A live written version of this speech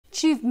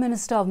Chief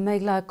Minister of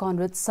Mawlai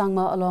Conrad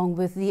Sangma along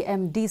with the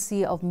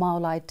MDC of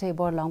Mawlai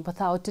Teiborlang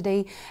Pathaw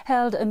today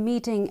held a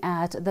meeting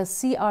at the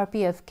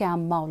CRPF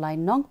camp Mawlai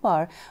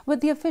Nongkwar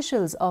with the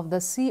officials of the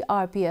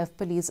CRPF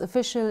police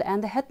official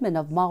and the headman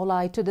of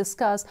Mawlai to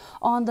discuss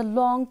on the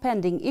long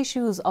pending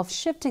issues of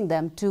shifting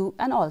them to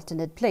an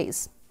alternate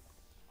place.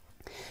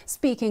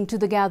 Speaking to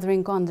the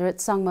gathering, Conrad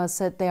Sangma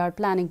said they are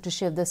planning to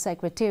shift the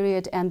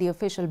secretariat and the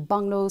official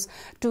bungalows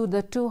to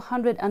the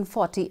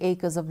 240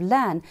 acres of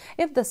land.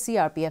 If the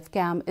CRPF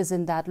camp is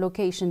in that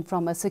location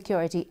from a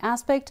security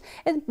aspect,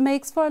 it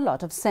makes for a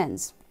lot of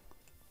sense.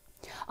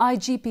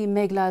 IGP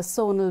Mawlai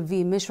Sonal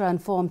V. Mishra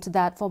informed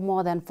that for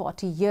more than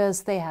 40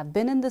 years they have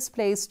been in this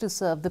place to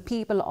serve the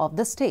people of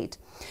the state.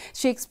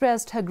 She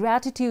expressed her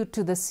gratitude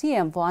to the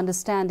CM for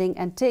understanding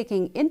and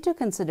taking into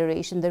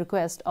consideration the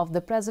request of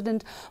the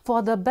President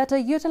for the better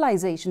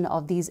utilization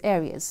of these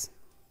areas.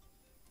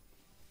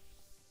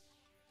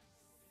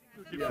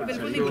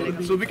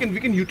 So we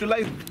can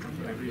utilize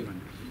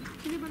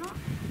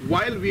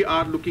while we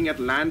are looking at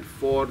land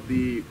for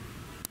the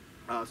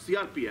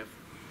CRPF.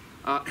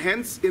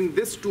 Hence, in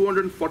this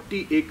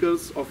 240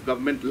 acres of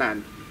government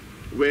land,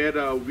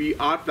 where we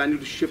are planning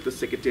to shift the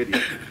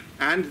secretariat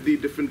and the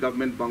different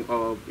government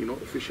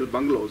official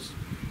bungalows,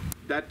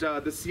 that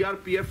the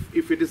CRPF,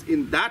 if it is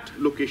in that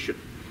location,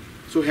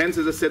 so hence,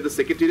 as I said, the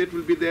secretariat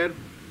will be there,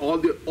 all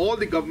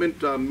the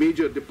government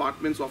major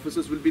departments,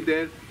 offices will be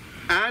there,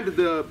 and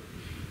the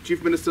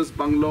chief minister's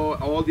bungalow,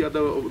 all the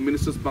other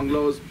ministers'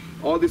 bungalows,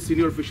 all the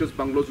senior officials'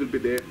 bungalows will be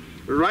there,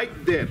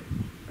 right there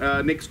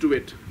next to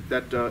it.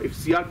 That if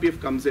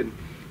CRPF comes in,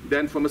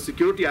 then from a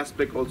security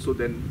aspect also,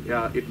 then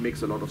it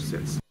makes a lot of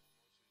sense.